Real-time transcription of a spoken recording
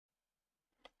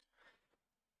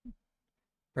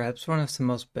Perhaps one of the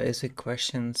most basic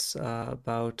questions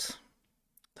about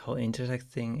the whole intersex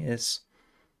thing is,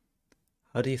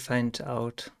 how do you find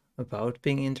out about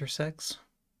being intersex?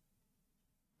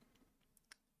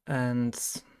 And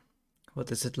what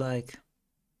is it like?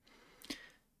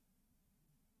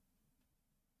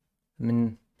 I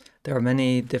mean, there are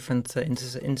many different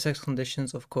intersex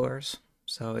conditions, of course,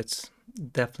 so it's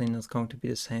definitely not going to be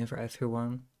the same for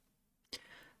everyone.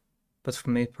 But for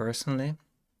me personally,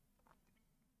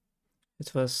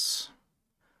 it was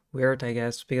weird, I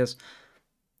guess, because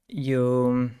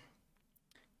you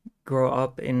grow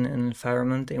up in an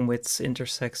environment in which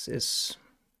intersex is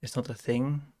not a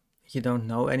thing. You don't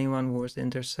know anyone who is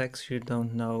intersex. You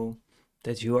don't know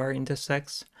that you are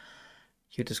intersex.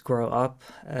 You just grow up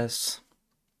as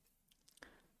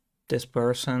this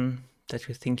person that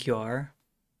you think you are.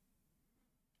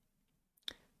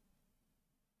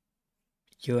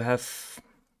 You have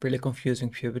really confusing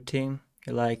puberty.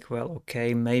 You're like, well,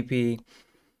 okay, maybe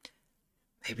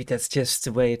that's just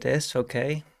the way it is.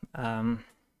 Okay.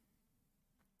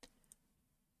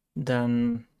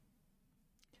 Then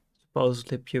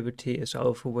supposedly puberty is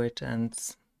over with, and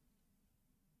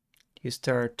you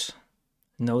start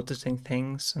noticing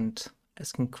things and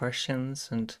asking questions,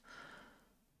 and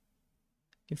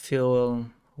you feel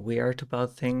weird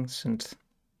about things. And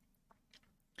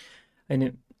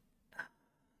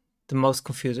the most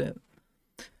confusing,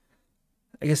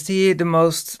 I guess, the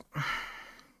most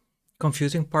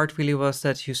confusing part really was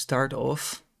that you start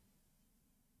off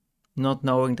not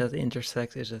knowing that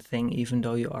intersex is a thing, even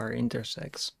though you are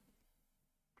intersex.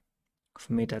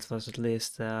 For me, that was at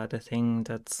least the thing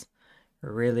that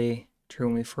really threw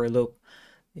me for a loop,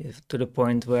 to the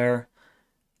point where,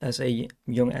 as a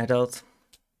young adult,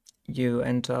 you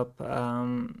end up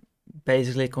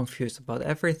basically confused about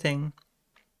everything.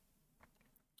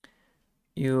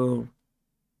 You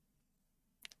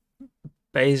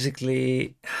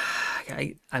basically,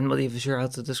 I'm not even sure how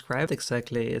to describe it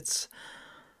exactly. It's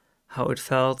how it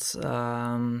felt.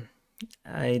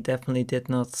 I definitely did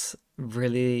not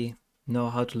really know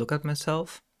how to look at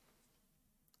myself.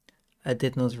 I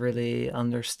did not really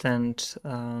understand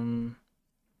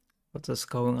what was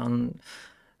going on.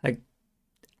 Like,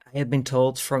 I had been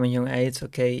told from a young age,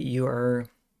 okay, you're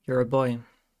a boy,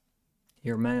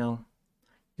 you're male,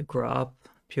 you grow up,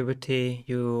 puberty,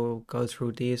 you go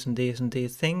through these and these and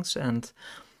these things, and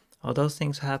all those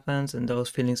things happen, and those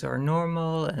feelings are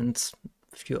normal, and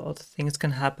a few other things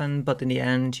can happen, but in the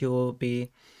end, you will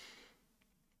be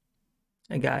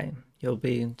a guy. You'll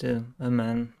be a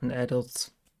man, an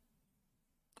adult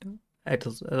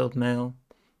male,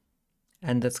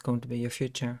 and that's going to be your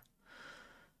future.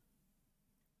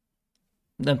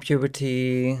 Then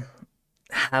puberty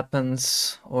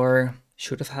happens, or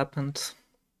should have happened,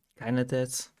 kind of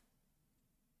did,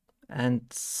 and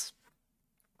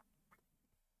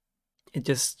it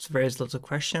just raised lots of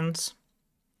questions.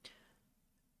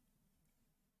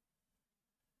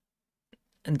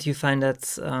 And do you find that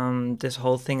this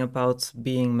whole thing about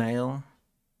being male,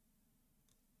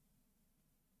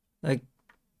 like,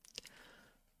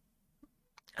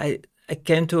 I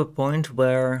came to a point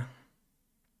where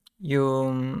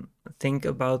you think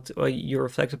about, or you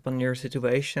reflect upon your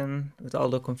situation with all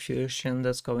the confusion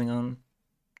that's going on,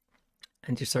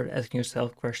 and you start asking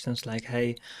yourself questions like,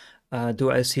 hey, do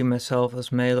I see myself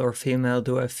as male or female?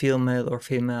 Do I feel male or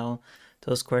female?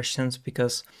 Those questions,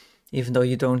 because even though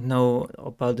you don't know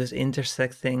about this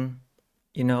intersex thing,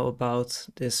 you know about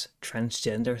this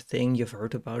transgender thing. You've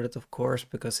heard about it, of course,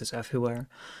 because it's everywhere.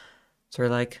 So you're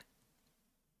like,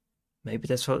 maybe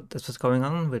that's what's going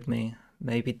on with me.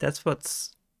 Maybe that's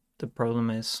what's the problem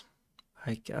is.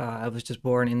 Like, I was just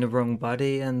born in the wrong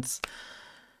body, and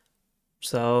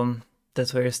so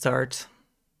that's where you start.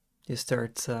 You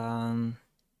start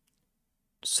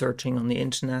searching on the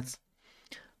internet,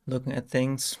 looking at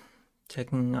things,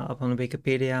 checking up on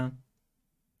Wikipedia,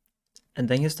 and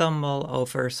then you stumble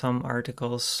over some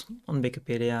articles on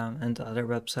Wikipedia and other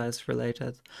websites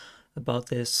related about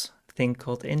this thing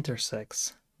called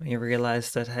intersex. You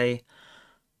realize that, hey,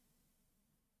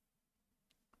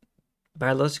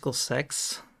 biological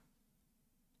sex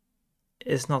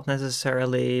is not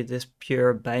necessarily this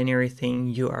pure binary thing,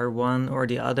 you are one or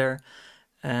the other,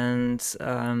 and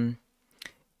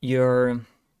your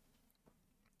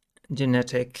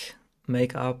genetic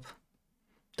makeup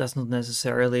does not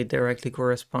necessarily directly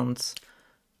correspond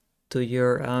to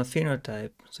your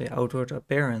phenotype, so your outward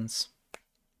appearance.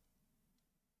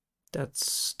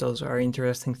 Those are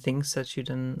interesting things that you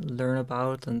then learn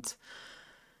about, and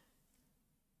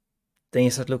then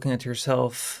you start looking at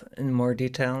yourself in more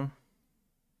detail.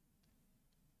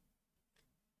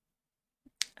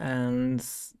 And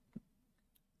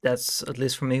that's, at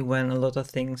least for me, when a lot of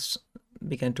things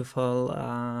began to fall,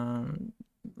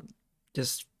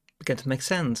 just began to make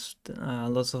sense.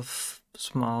 Lots of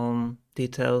small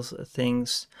details,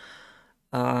 things.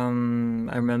 I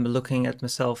remember looking at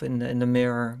myself in the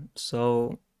mirror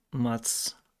so much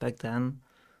back then,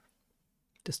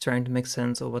 just trying to make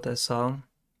sense of what I saw,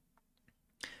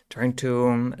 trying to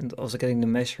and also getting the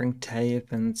measuring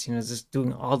tape, and just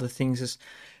doing all the things, just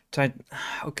trying.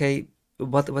 Okay,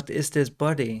 what is this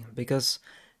body? Because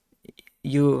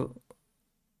you,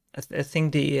 I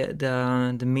think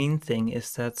the main thing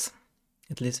is that,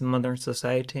 at least in modern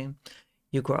society,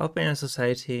 you grow up in a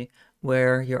society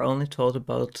where you're only told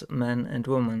about man and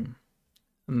woman,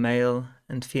 male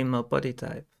and female body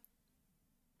type.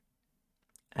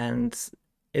 And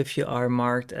if you are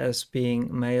marked as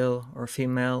being male or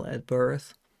female at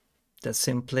birth, that's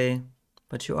simply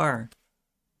what you are.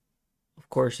 Of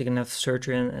course, you can have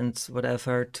surgery and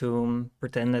whatever to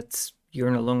pretend that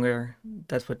you're no longer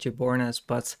that's what you're born as,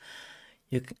 but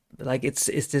you like it's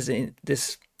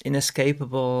this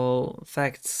inescapable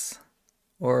facts,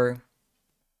 or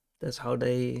that's how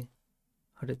they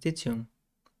teach you.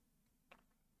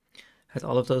 Had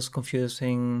all of those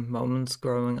confusing moments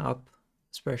growing up,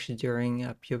 especially during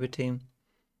puberty,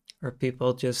 where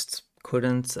people just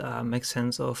couldn't make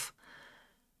sense of,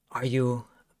 are you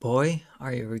a boy?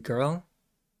 Are you a girl?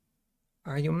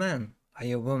 Are you a man? Are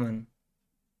you a woman?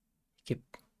 You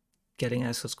keep getting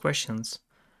asked those questions.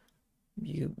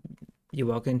 You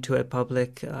walk into a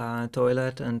public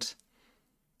toilet and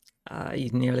you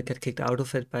nearly get kicked out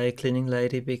of it by a cleaning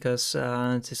lady because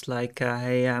it's just like,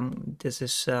 hey, this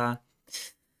is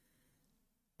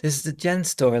the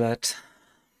gents' toilet.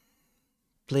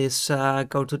 Please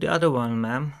go to the other one,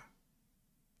 ma'am.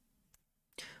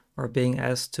 Or being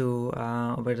asked to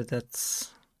whether that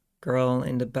girl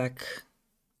in the back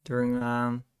during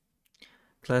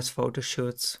class photo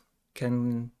shoots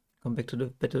can come back to the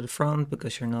bit to the front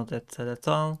because you're not that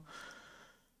tall.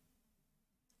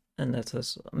 And that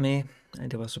was me,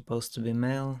 and it was supposed to be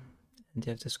male. And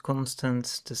you have this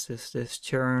constant, this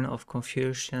churn of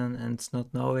confusion and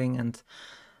not knowing, and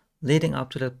leading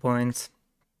up to that point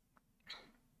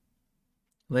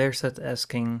where you start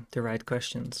asking the right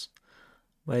questions,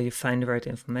 where you find the right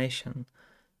information,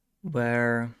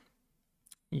 where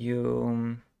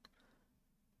you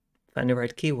find the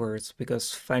right keywords,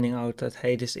 because finding out that,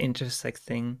 hey, this intersex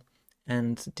thing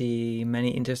and the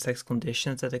many intersex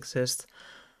conditions that exist,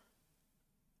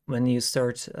 when you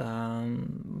start,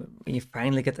 you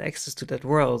finally get access to that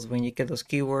world, when you get those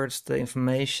keywords, the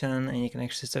information, and you can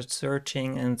actually start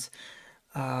searching and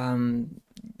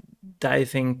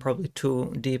diving probably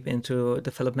too deep into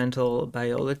developmental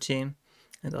biology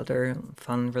and other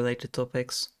fun related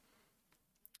topics,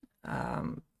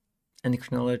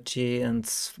 endocrinology and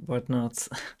whatnot,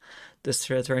 just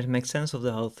trying to make sense of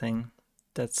the whole thing.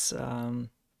 That's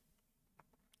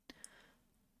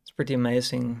it's pretty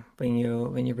amazing when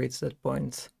you reach that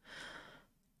point.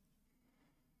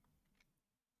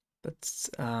 But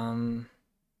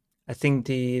I think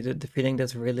the feeling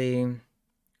that really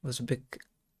was a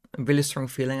really strong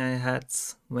feeling I had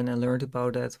when I learned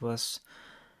about that was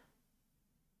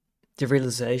the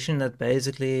realization that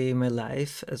basically my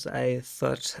life, as I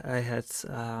thought I'd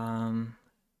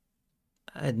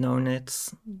known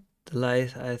it, the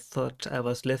life I thought I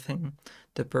was living,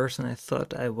 the person I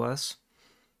thought I was,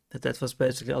 that was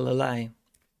basically all a lie,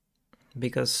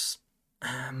 because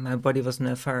my body was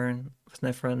never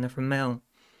male.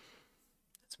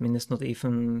 I mean, it's not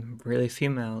even really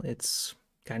female. It's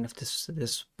kind of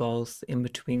this both in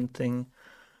between thing.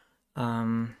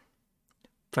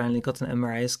 Finally got an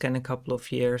MRI scan a couple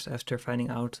of years after finding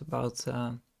out about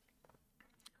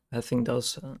having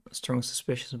those strong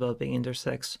suspicions about being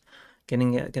intersex.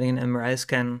 Getting an MRI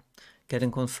scan,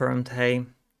 getting confirmed, hey,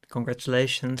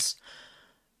 congratulations,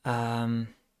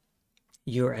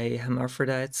 you're a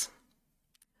hermaphrodite.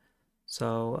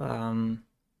 So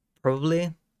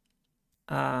probably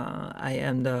I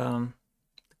am the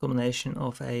combination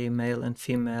of a male and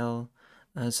female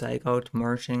zygote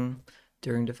merging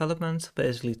during development,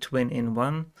 basically twin in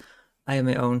one. I am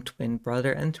my own twin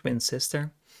brother and twin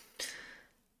sister.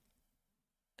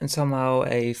 And somehow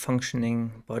a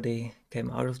functioning body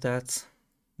came out of that,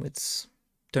 which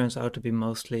turns out to be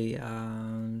mostly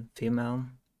female.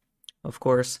 Of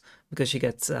course, because you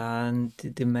get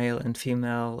the male and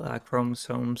female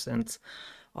chromosomes and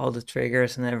all the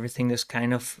triggers and everything, just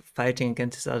kind of fighting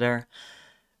against each other.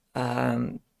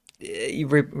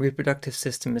 Your reproductive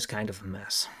system is kind of a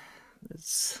mess.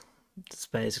 It's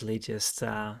basically just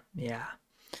yeah.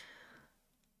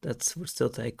 That would still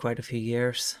take quite a few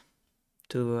years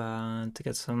to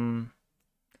get some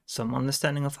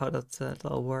understanding of how that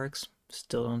all works.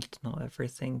 Still don't know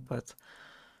everything, but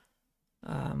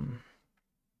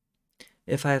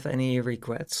if I have any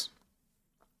regrets,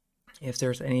 if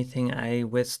there's anything I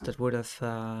wish that would have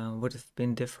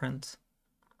been different,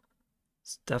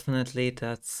 it's definitely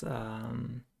that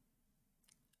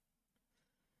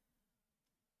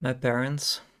my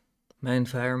parents, my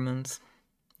environment,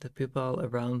 the people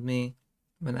around me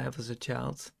when I was a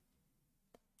child,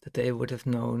 that they would have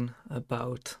known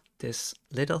about this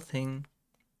little thing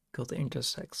called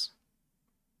intersex.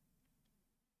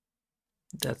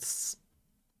 That's,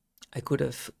 I could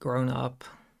have grown up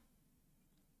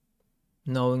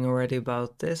knowing already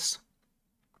about this,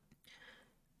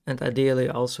 and ideally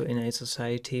also in a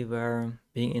society where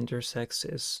being intersex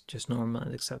is just normal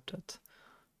and accepted.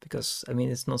 Because, I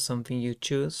mean, it's not something you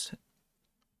choose.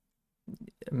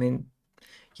 I mean,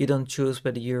 you don't choose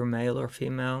whether you're male or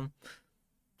female.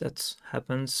 That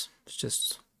happens. It's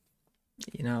just,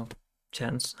 you know,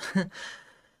 chance.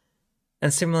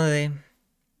 And similarly,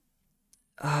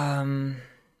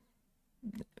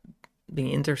 being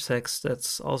intersex,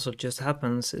 that's also just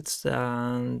happens. It's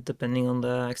depending on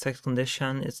the exact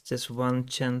condition, it's this one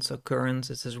chance occurrence,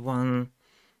 it's this one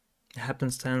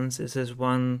happenstance, it's this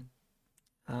one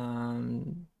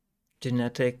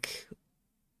genetic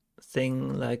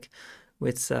thing, like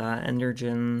with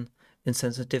androgen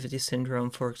insensitivity syndrome,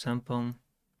 for example,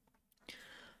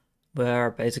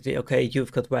 where basically, okay,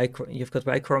 you've got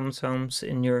Y chromosomes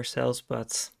in your cells,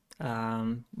 but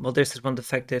well, there's this one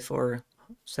defective or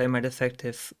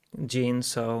semi-defective gene,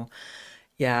 so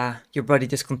yeah, your body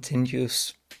just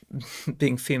continues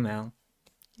being female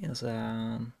as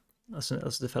a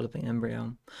developing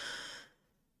embryo.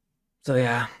 So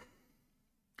yeah,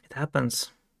 it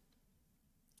happens.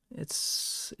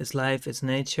 It's life, it's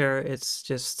nature, it's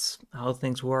just how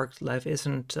things work. Life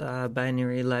isn't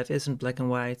binary, life isn't black and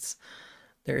white.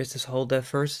 There is this whole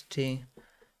diversity,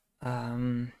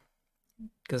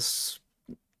 because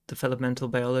developmental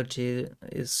biology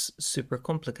is super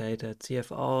complicated. You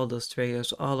have all those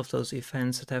triggers, all of those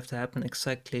events that have to happen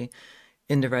exactly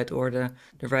in the right order,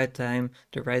 the right time,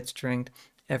 the right strength.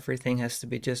 Everything has to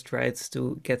be just right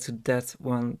to get to that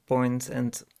one point.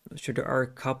 And sure, there are a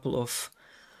couple of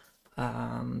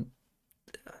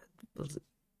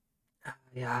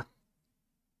yeah,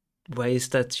 ways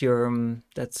that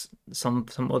that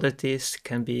some oddities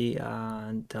can be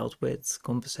dealt with,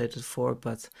 compensated for,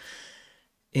 but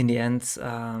in the end,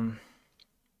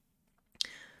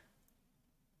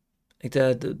 like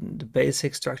the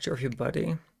basic structure of your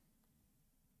body,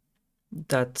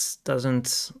 that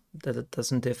it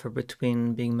doesn't differ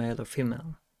between being male or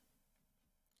female.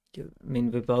 I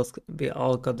mean, we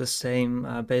all got the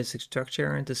same basic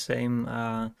structure, the same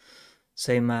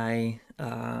semi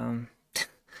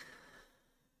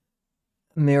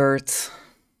mirrored.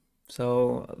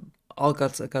 So all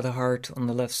got a heart on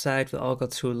the left side. We all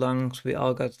got two lungs. We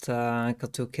all got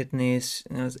two kidneys.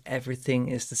 You know, everything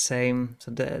is the same.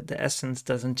 So the essence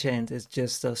doesn't change. It's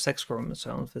just the sex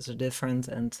chromosomes that are different,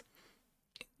 and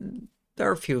there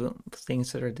are a few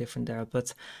things that are different there,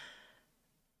 but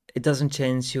it doesn't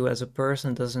change you as a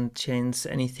person. It doesn't change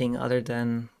anything other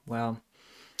than, well,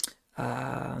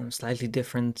 slightly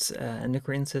different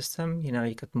endocrine system. You know,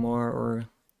 you get more or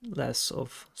less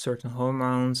of certain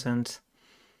hormones, and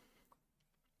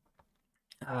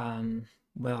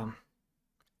well,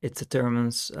 it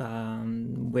determines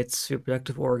which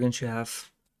reproductive organs you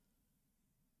have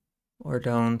or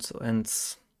don't, and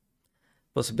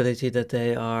possibility that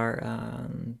they are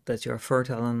that you are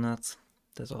fertile or not.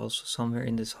 That's also somewhere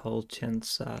in this whole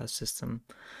chance system.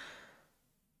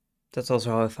 That's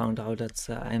also how I found out that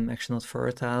I'm actually not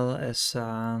fertile as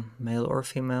male or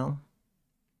female.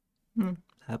 It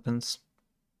happens.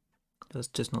 There's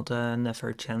just not never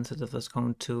a chance that it was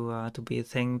going to be a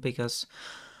thing, because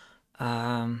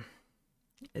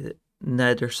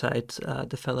neither side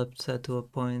developed to a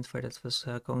point where that was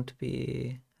going to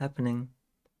be happening.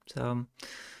 So,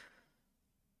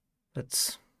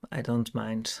 but I don't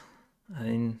mind. I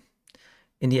mean,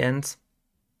 in the end,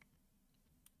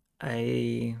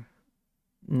 I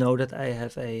know that I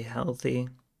have a healthy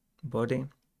body.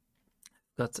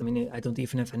 But I mean, I don't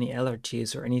even have any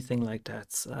allergies or anything like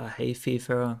that. Hay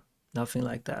fever, nothing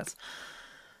like that.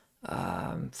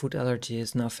 Food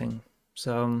allergies, nothing.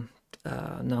 So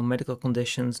no medical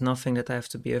conditions, nothing that I have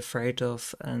to be afraid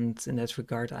of. And in that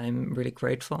regard, I'm really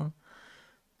grateful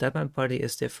that my body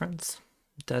is different.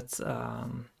 That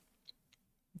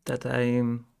that I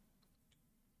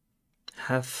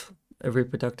have a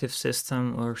reproductive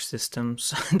system or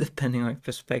systems, depending on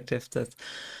perspective, that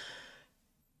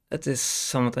It is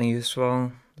somewhat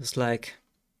unusual. It's like,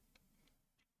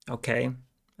 okay.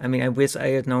 I mean, I wish I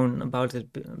had known about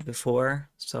it before,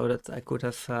 so that I could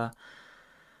have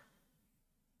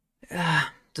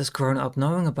just grown up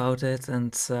knowing about it,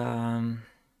 and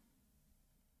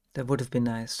that would have been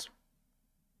nice.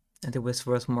 And I wish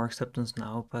there was more acceptance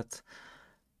now, but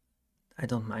I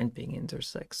don't mind being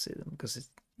intersex because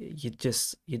you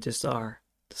just are.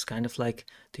 It's kind of like,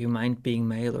 do you mind being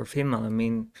male or female? I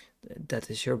mean, that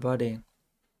is your body.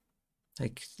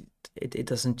 Like, it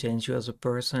doesn't change you as a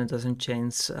person. It doesn't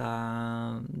change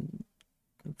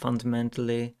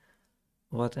fundamentally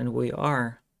what and we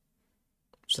are.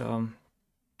 So,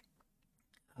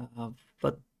 uh,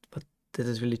 but did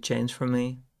it really change for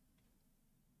me?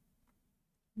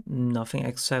 Nothing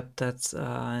except that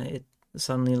it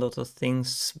suddenly a lot of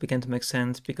things began to make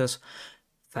sense because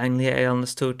finally I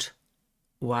understood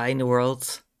why in the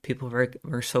world people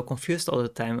were so confused all the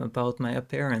time about my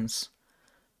appearance.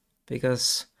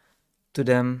 Because to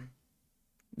them,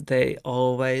 they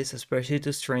always, especially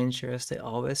to strangers, they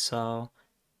always saw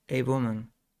a woman.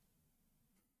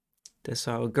 They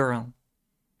saw a girl.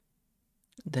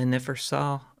 They never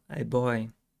saw a boy.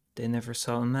 They never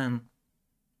saw a man.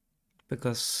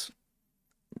 Because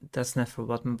that's never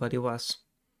what my body was.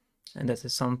 And that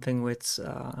is something which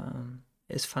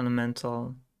is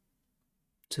fundamental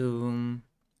to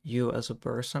you as a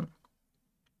person.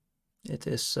 It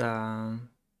is, I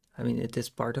mean, it is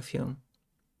part of you,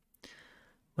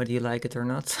 whether you like it or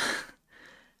not.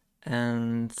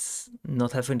 And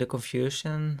not having the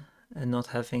confusion and not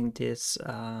having this,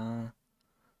 yeah,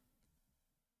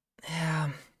 how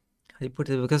do you put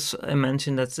it? Because I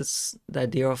mentioned that it's the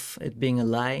idea of it being a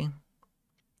lie,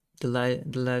 the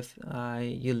life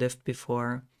you lived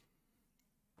before.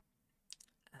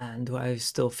 And do I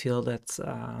still feel that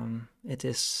it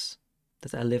is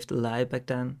that I lived a lie back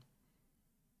then?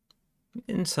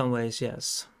 In some ways,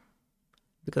 yes,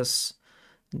 because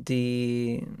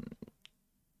the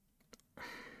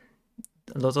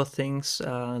a lot of things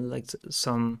like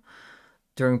some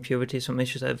during puberty, some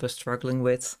issues I was struggling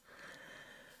with.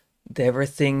 There were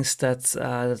things that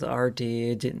are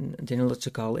the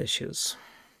genealogical issues,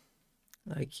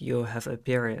 like you have a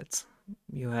period,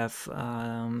 you have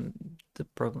the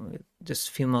problem with just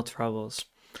female troubles.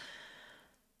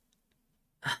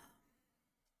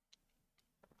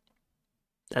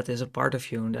 That is a part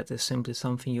of you, and that is simply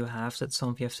something you have. That's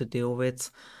something you have to deal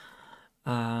with,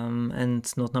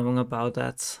 and not knowing about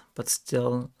that, but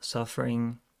still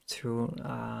suffering through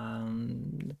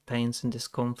pains and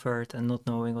discomfort and not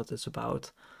knowing what it's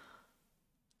about.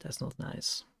 That's not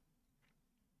nice.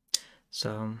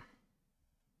 So,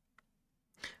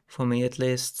 for me at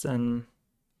least, and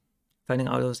finding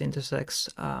out I was intersex,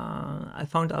 I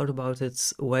found out about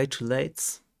it way too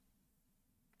late.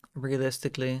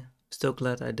 Realistically, still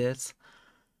glad I did.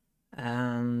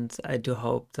 And I do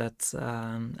hope that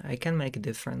I can make a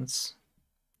difference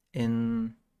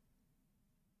in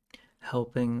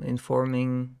helping,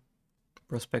 informing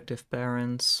prospective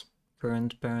parents,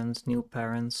 current parents, new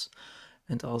parents,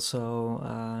 and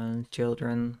also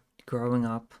children growing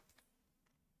up,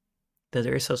 that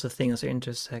there is such a thing as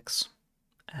intersex.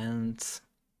 And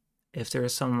if there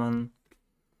is someone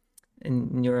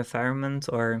in your environment,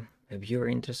 or maybe you're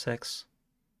intersex,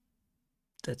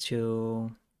 that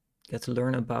you get to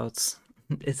learn about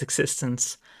its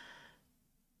existence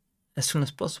as soon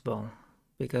as possible,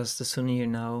 because the sooner you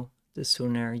know, the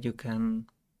sooner you can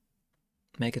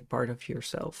make it part of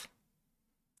yourself.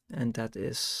 And that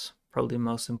is probably the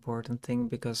most important thing,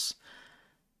 because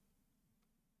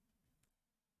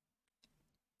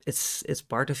it's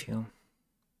part of you,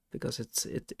 because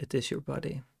it is your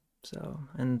body. So,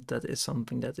 and that is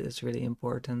something that is really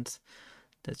important,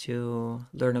 that you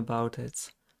learn about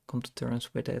it, come to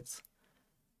terms with it,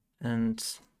 and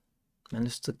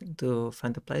manage to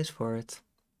find a place for it.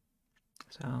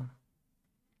 So,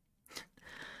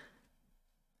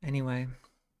 anyway,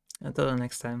 until the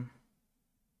next time.